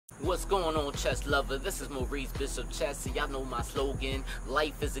What's going on, chess lover? This is Maurice Bishop Chess, and y'all know my slogan,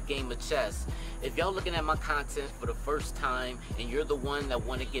 life is a game of chess. If y'all looking at my content for the first time and you're the one that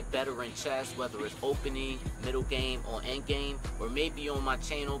want to get better in chess, whether it's opening, middle game, or end game, or maybe on my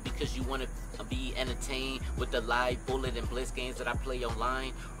channel because you want to be entertained with the live bullet and blitz games that I play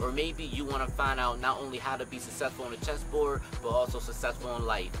online, or maybe you want to find out not only how to be successful on the chessboard, but also successful in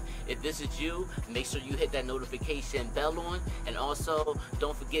life. If this is you, make sure you hit that notification bell on, and also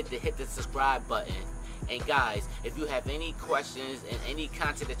don't forget to hit the subscribe button. And guys, if you have any questions and any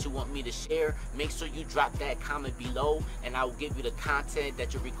content that you want me to share, make sure you drop that comment below and I will give you the content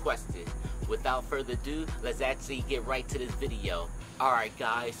that you requested. Without further ado, let's actually get right to this video. Alright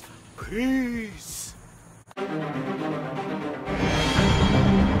guys, peace!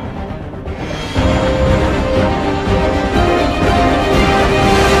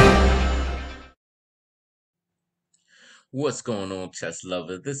 What's going on, chess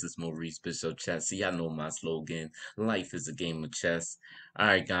lover? This is Maurice Bishop Chess. So y'all know my slogan, life is a game of chess.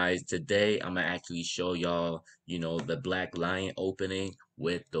 Alright guys, today I'm gonna actually show y'all, the black lion opening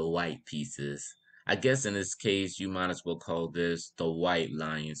with the white pieces. I guess in this case, you might as well call this the white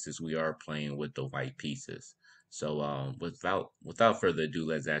lion since we are playing with the white pieces. So without further ado,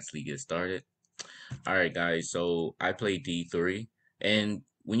 let's actually get started. Alright guys, so I play D3, and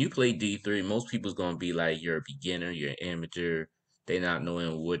when you play D3, most people's gonna be like you're a beginner, you're an amateur, they not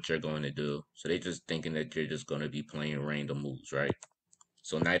knowing what you're going to do. So they just thinking that you're just gonna be playing random moves, right?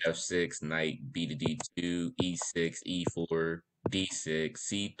 So knight F6, knight B to D2, E6, E4, D6,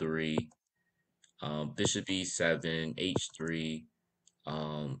 C3, bishop E7, H3,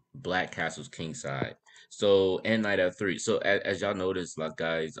 black castles kingside. So and knight F3. So as y'all notice, like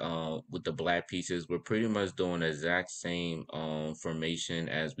guys, with the black pieces, we're pretty much doing the exact same formation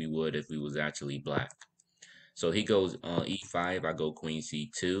as we would if we was actually black. So he goes E5, I go queen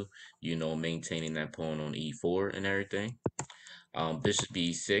C2, maintaining that pawn on E4 and everything. Bishop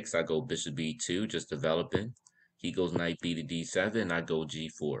B6, I go bishop B2, just developing. He goes knight B to D7, I go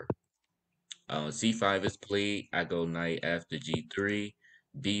G4. C5 is played, I go knight F to G3,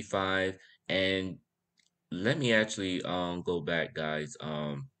 B5, and let me actually go back, guys.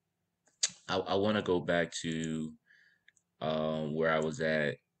 I want to go back to where I was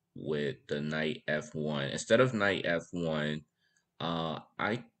at with the knight F1. Instead of knight F1,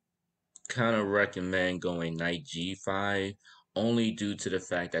 I kind of recommend going knight G5 only due to the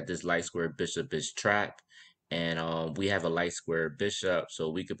fact that this light square bishop is trapped, and we have a light square bishop, so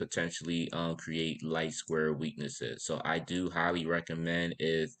we could potentially create light square weaknesses. So I do highly recommend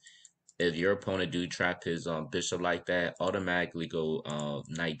if your opponent do trap his bishop like that, automatically go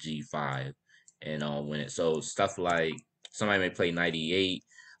knight G5 and win it. So stuff like somebody may play knight E8,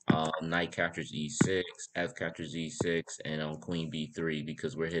 knight captures E6, F captures E6, and queen B3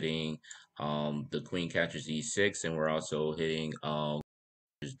 because we're hitting the queen captures E6 and we're also hitting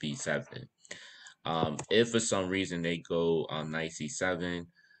B7. If for some reason they go knight C7,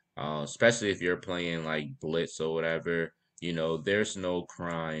 especially if you're playing like blitz or whatever, there's no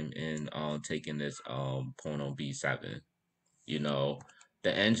crime in taking this pawn on B7. The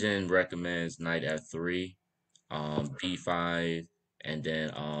engine recommends knight F3, B5, and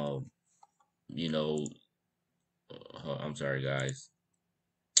then I'm sorry guys,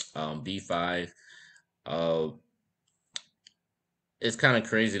 B5. It's kind of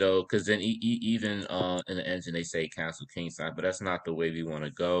crazy though, because then even in the engine they say castle kingside, but that's not the way we want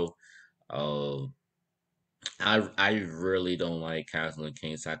to go. I really don't like castle and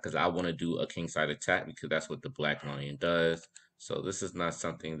kingside because I want to do a kingside attack because that's what the black lion does. So this is not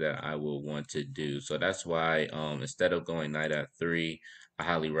something that I will want to do. So that's why instead of going knight F3, I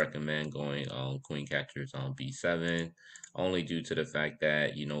highly recommend going queen captures on B7, only due to the fact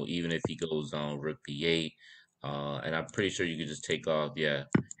that even if he goes on rook B8, and I'm pretty sure you could just take off. Yeah,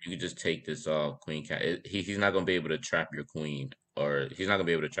 you could just take this off. Queen cat. He's not gonna be able to trap your queen, or he's not gonna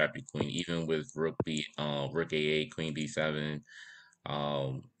be able to trap your queen, even with rook A8, queen B7.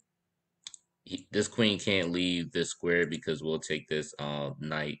 Um, this queen can't leave this square because we'll take this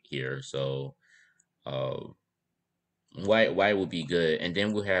knight here. So white will be good, and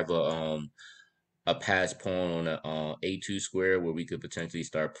then we'll have a pass pawn on the A2 square where we could potentially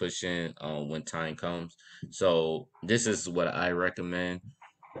start pushing when time comes. So this is what I recommend.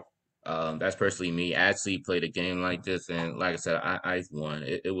 That's personally me. I actually played a game like this, and like I said, I've won.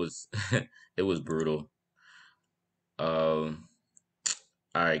 It was it was brutal.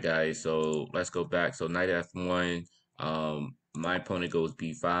 All right, guys. So let's go back. So knight F1. My opponent goes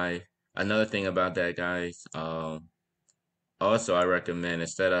B5. Another thing about that, guys. Also I recommend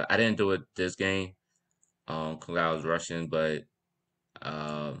instead of, I didn't do it this game, because I was rushing, but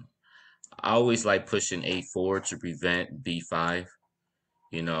I always like pushing a4 to prevent b5.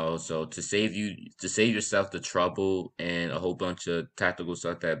 You know, so to save yourself the trouble and a whole bunch of tactical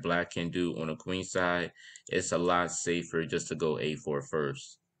stuff that black can do on the queen side, it's a lot safer just to go a4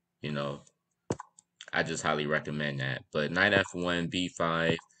 first. You know, I just highly recommend that. But knight f1,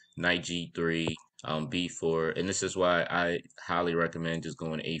 b5, knight g3, b4, and this is why I highly recommend just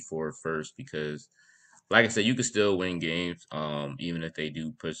going a4 first because, like I said, you can still win games, even if they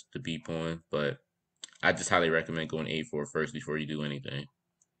do push the b pawn. But I just highly recommend going a4 first before you do anything.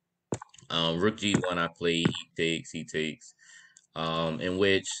 Rook g1, I play, he takes. In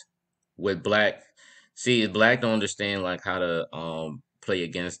which with black, see, black don't understand like how to play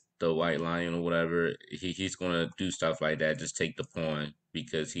against the white lion or whatever. He's gonna do stuff like that, just take the pawn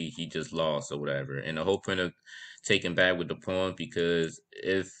because he just lost or whatever. And the whole point of taking back with the pawn, because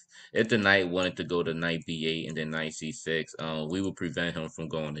if the knight wanted to go to knight b8 and then knight c6, we would prevent him from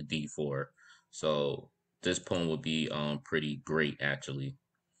going to d4. So this pawn would be pretty great actually.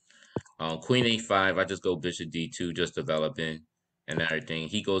 Queen a5, I just go bishop d2, just developing and everything.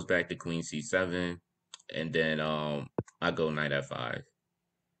 He goes back to queen c7, and then I go knight f5.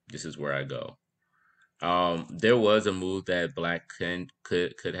 This is where I go. There was a move that black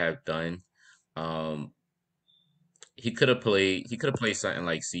could have done. Um, he could have played something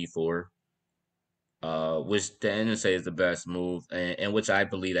like c4, which the engine say is the best move, and which I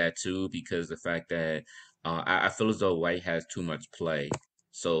believe that too, because the fact that I feel as though white has too much play.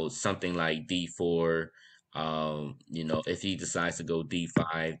 So something like d4, you know, if he decides to go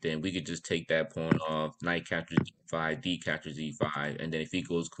d5, then we could just take that pawn off, knight captures d5, d captures e5, and then if he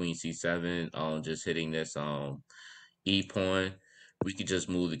goes queen c7, just hitting this E pawn. We could just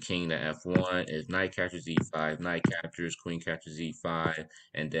move the king to f1. If knight captures e5, knight captures, queen captures e5,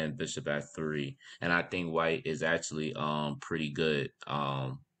 and then bishop f3. And I think white is actually pretty good.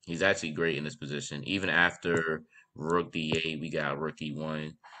 He's actually great in this position. Even after rook d8, we got rook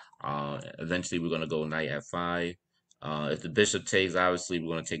e1. Eventually we're gonna go knight f5. If the bishop takes, obviously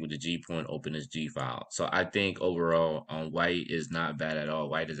we're gonna take with the g pawn, open this g file. So I think overall, white is not bad at all.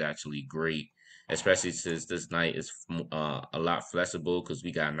 White is actually great, especially since this knight is a lot flexible because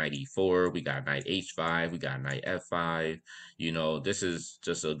we got knight e4, we got knight h5, we got knight f5. You know, this is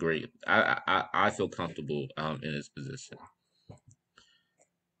just a great. I feel comfortable in this position.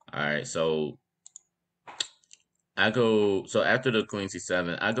 All right, so so after the queen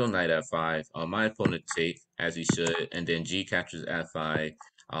c7, I go knight f5. My opponent take as he should, and then g captures f5.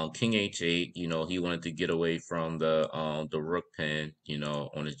 King h8. You know, he wanted to get away from the rook pin. You know,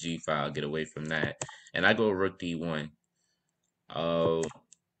 on his g file, get away from that, and I go rook d1. Uh,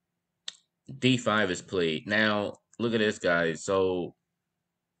 d5 is played. Now look at this, guys. So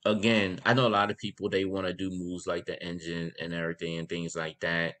again, I know a lot of people they want to do moves like the engine and everything and things like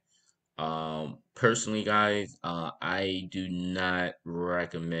that. Personally, guys, I do not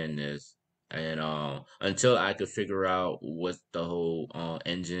recommend this. And until I could figure out what the whole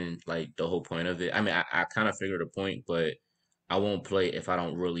engine, like the whole point of it. I mean, I kind of figured the point, but I won't play if I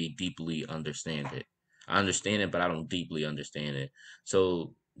don't really deeply understand it. I understand it, but I don't deeply understand it.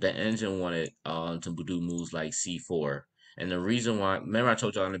 So the engine wanted to do moves like c4. And the reason why, remember I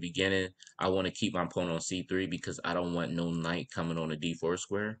told y'all in the beginning, I want to keep my pawn on c3 because I don't want no knight coming on the d4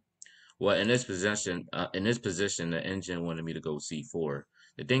 square. Well, in this position, the engine wanted me to go c4.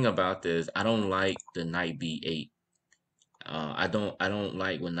 The thing about this, I don't like the knight b8. I don't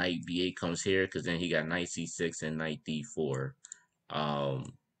like when knight b8 comes here because then he got knight c6 and knight d4. Um,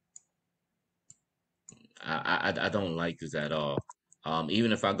 I don't like this at all.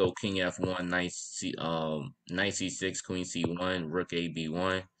 Even if I go king f1, knight c6, queen c1, rook a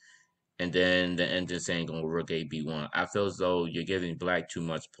b1, and then the engine saying go rook a b1. I feel as though you're giving black too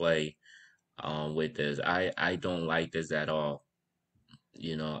much play with this. I don't like this at all.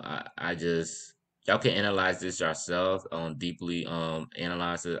 You know, I just y'all can analyze this yourself, deeply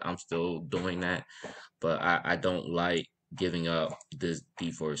analyze it. I'm still doing that, but I don't like giving up this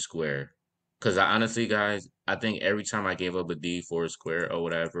d4 square. Cause I honestly, guys, I think every time I gave up a d4 square or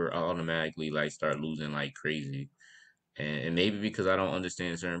whatever, I automatically like start losing like crazy. And maybe because I don't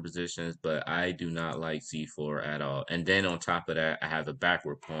understand certain positions, but I do not like c4 at all. And then on top of that, I have a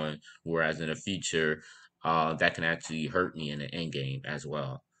backward pawn, whereas in the future, that can actually hurt me in the end game as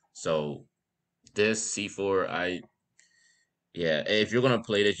well. So this c4, yeah, if you're gonna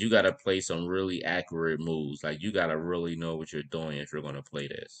play this, you gotta play some really accurate moves. Like you gotta really know what you're doing if you're gonna play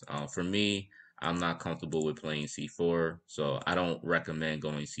this. For me, I'm not comfortable with playing c4, so I don't recommend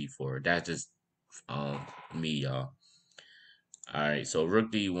going c4. That's just me, y'all. All right, so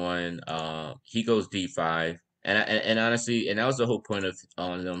rook d1. He goes d5. And honestly, and that was the whole point of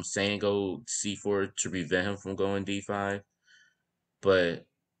them saying go c4 to prevent him from going d5. But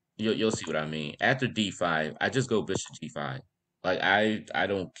you'll see what I mean. After d5, I just go bishop g5. Like I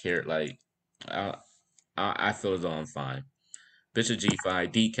don't care. Like I I feel as though I'm fine. Bishop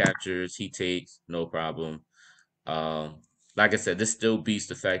g5, d captures, he takes, no problem. Um, like I said, this still beats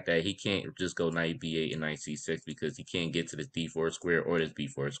the fact that he can't just go knight b8 and knight c6 because he can't get to this d4 square or this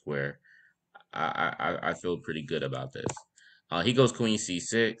b4 square. I feel pretty good about this. He goes queen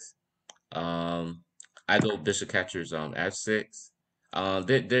c6. Um, I go bishop captures f6.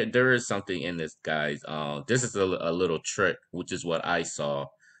 There is something in this, guys. This is a little trick, which is what I saw.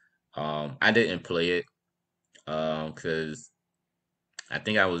 I didn't play it because I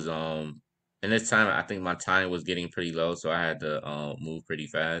think I was in this time I think my time was getting pretty low, so I had to move pretty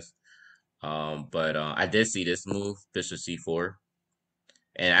fast. But I did see this move, bishop c4,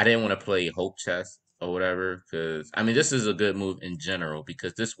 and I didn't want to play hope chess or whatever because I mean this is a good move in general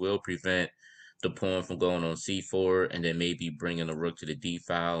because this will prevent the pawn from going on c4 and then maybe bringing the rook to the d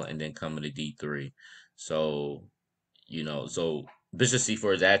file and then coming to d3. So so bishop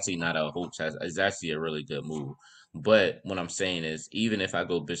c4 is actually not a hope chess. It's actually a really good move. But what I'm saying is, even if I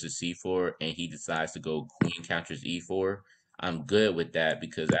go bishop c4 and he decides to go queen captures e4, I'm good with that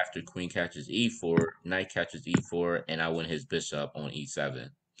because after queen captures e4, knight captures e4, and I win his bishop on e7.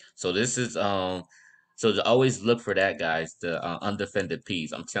 So this is so to always look for that, guys. The undefended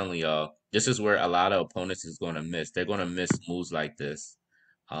piece. I'm telling y'all, this is where a lot of opponents is going to miss. They're going to miss moves like this.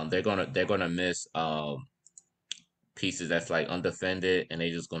 They're gonna miss pieces that's like undefended and they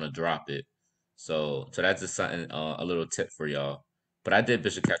just gonna drop it. So that's just something a little tip for y'all. But I did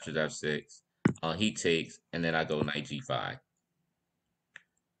bishop captures f6. He takes and then I go knight g5.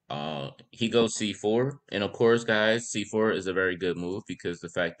 He goes c4, and of course, guys, c4 is a very good move because the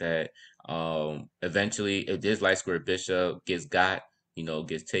fact that eventually if this light square bishop gets got,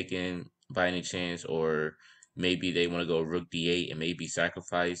 gets taken by any chance, or maybe they want to go rook d8 and maybe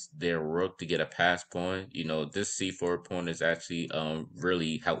sacrifice their rook to get a pass pawn. This c4 pawn is actually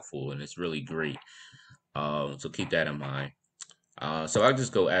really helpful and it's really great. So keep that in mind. So I'll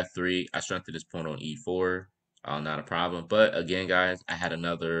just go f3. I strengthen this pawn on e4. Not a problem. But again, guys, I had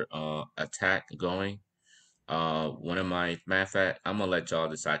another attack going. One of my matter of fact, I'm gonna let y'all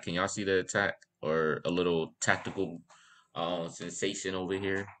decide. Can y'all see the attack or a little tactical sensation over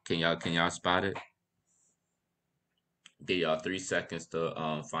here? Can y'all spot it? Give y'all 3 seconds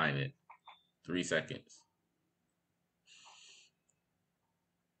to find it. 3 seconds.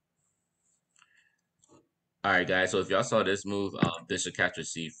 All right, guys. So if y'all saw this move, bishop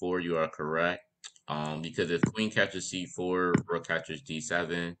captures c4, you are correct. Because if queen captures c4, rook captures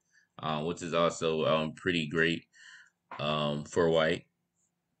d7, which is also pretty great for white.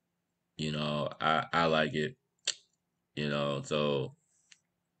 I like it. So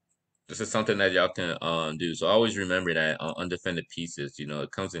this is something that y'all can do. So always remember that undefended pieces,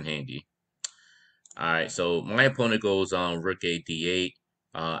 it comes in handy. All right, so my opponent goes on rook a d8.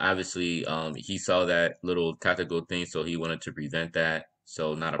 Obviously, he saw that little tactical thing, so he wanted to prevent that.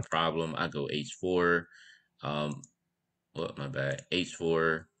 So not a problem. I go h4. Um, what my bad?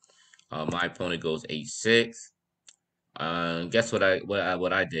 H4. My opponent goes h6. Guess what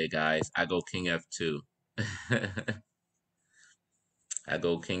I did, guys? I go king f2. I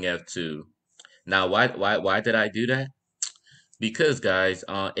go king f2. Now, why did I do that? Because, guys,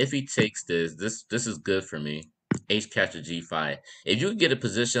 if he takes this is good for me. H capture g5. If you get a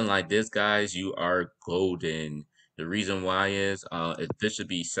position like this, guys, you are golden. The reason why is if bishop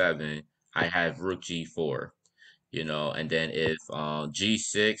b7, I have rook g4. And then if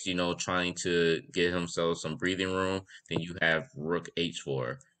g6, trying to get himself some breathing room, then you have rook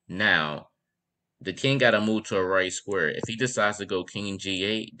h4. Now, the king got to move to a right square. If he decides to go king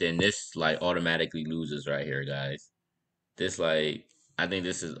g8, then this like automatically loses right here, guys. This like I think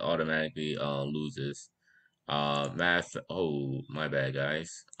this is automatically loses. Math. Oh, my bad,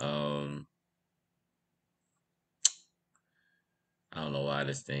 guys. I don't know why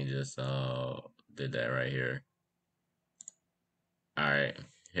this thing just did that right here. All right,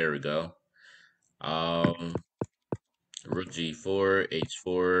 here we go. Um, Rook g4,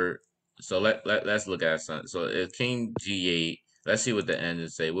 h4. So let's look at something. So if king g8, let's see what the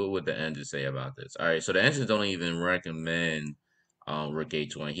engines say. What would the engine say about this? All right, so the engines don't even recommend rook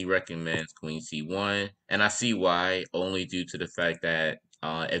h1. He recommends queen c1, and I see why. Only due to the fact that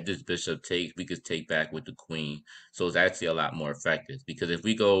if this bishop takes, we could take back with the queen. So it's actually a lot more effective because if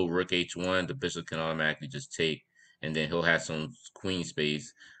we go rook h1, the bishop can automatically just take, and then he'll have some queen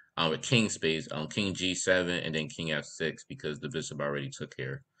space with king space, king g7, and then king f6 because the bishop already took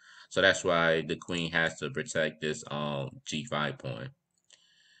here. So that's why the queen has to protect this g5 pawn.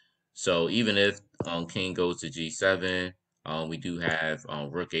 So even if king goes to g7, we do have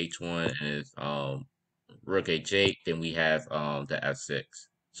rook h1, and if rook h8, then we have the f6.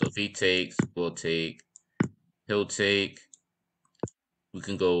 So if he takes, we'll take, he'll take, we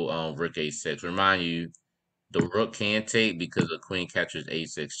can go rook a6. Remind you, the rook can take because the queen captures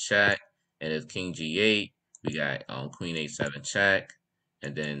a6 check, and if king g8, we got queen a7 check,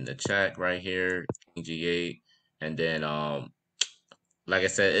 and then the check right here, king g8, and then like I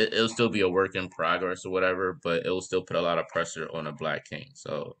said, it'll still be a work in progress or whatever, but it will still put a lot of pressure on a black king.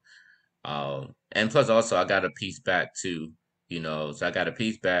 So and plus also I got a piece back too, so I got a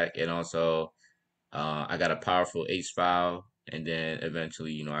piece back, and also I got a powerful H file, and then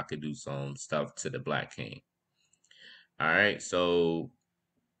eventually, I could do some stuff to the black king. All right, so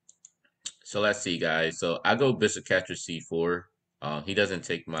let's see, guys. So I go bishop captures c4. He doesn't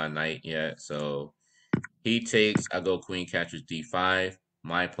take my knight yet, so he takes. I go queen captures d5.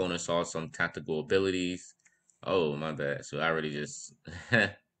 My opponent saw some tactical abilities. Oh, my bad. So I already just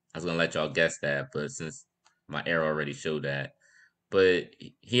I was gonna let y'all guess that, but since my arrow already showed that. But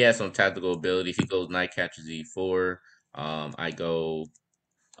he has some tactical ability. He goes knight captures e4. I go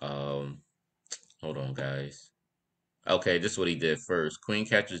hold on, guys. Okay, this is what he did first. Queen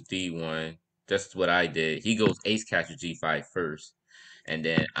catches d1. That's what I did. He goes ace catches g5 first. And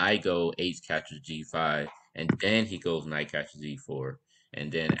then I go ace catches g5. And then he goes knight catches e4.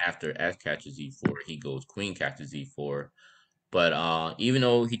 And then after f catches e4, he goes queen catches e4. But even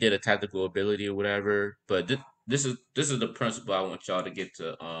though he did a tactical ability or whatever, but this is the principle I want y'all to get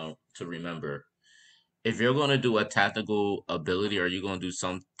to remember. If you're gonna do a tactical ability, or you're gonna do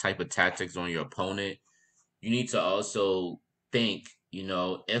some type of tactics on your opponent, you need to also think,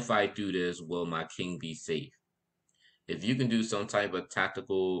 if I do this, will my king be safe? If you can do some type of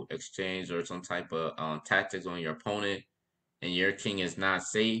tactical exchange or some type of tactics on your opponent, and your king is not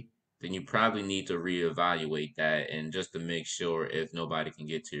safe, then you probably need to reevaluate that, and just to make sure if nobody can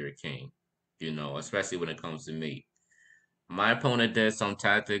get to your king, especially when it comes to me. My opponent did some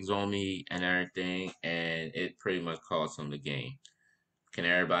tactics on me and everything, and it pretty much cost him the game. Can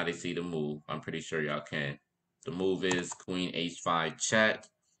everybody see the move? I'm pretty sure y'all can. The move is queen h5 check.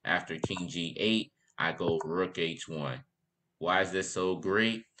 After king g8, I go rook h1. Why is this so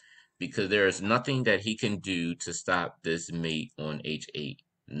great? Because there is nothing that he can do to stop this mate on h8.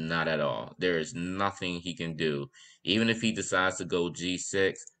 Not at all. There is nothing he can do. Even if he decides to go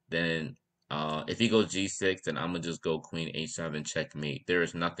g6, then if he goes g6, then I'm gonna just go queen h7 checkmate. There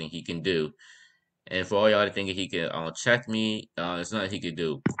is nothing he can do. And for all y'all thinking he can check me, it's nothing he could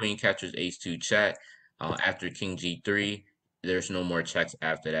do. Queen captures h2 check. After king g3, there's no more checks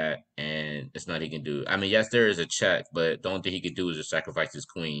after that, and it's nothing he can do. I mean, yes, there is a check, but the only thing he could do is just sacrifice his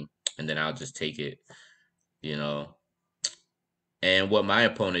queen, and then I'll just take it, you know. And what my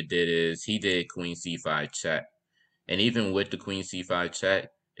opponent did is he did queen c5 check. And even with the queen c5 check,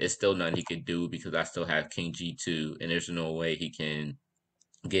 it's still nothing he could do because I still have king g2, and there's no way he can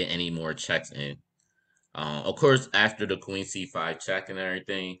get any more checks in. Of course, after the queen c5 check and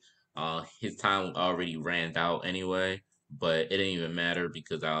everything, his time already ran out anyway, but it didn't even matter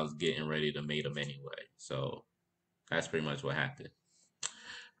because I was getting ready to mate him anyway. So that's pretty much what happened.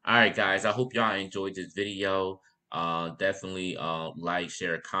 All right, guys, I hope y'all enjoyed this video. Definitely like,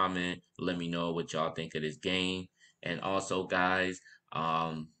 share, comment. Let me know what y'all think of this game. And also, guys,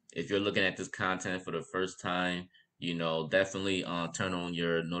 if you're looking at this content for the first time, definitely turn on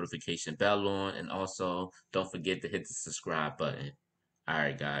your notification bell on, and also don't forget to hit the subscribe button. All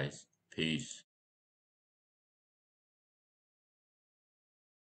right, guys, peace.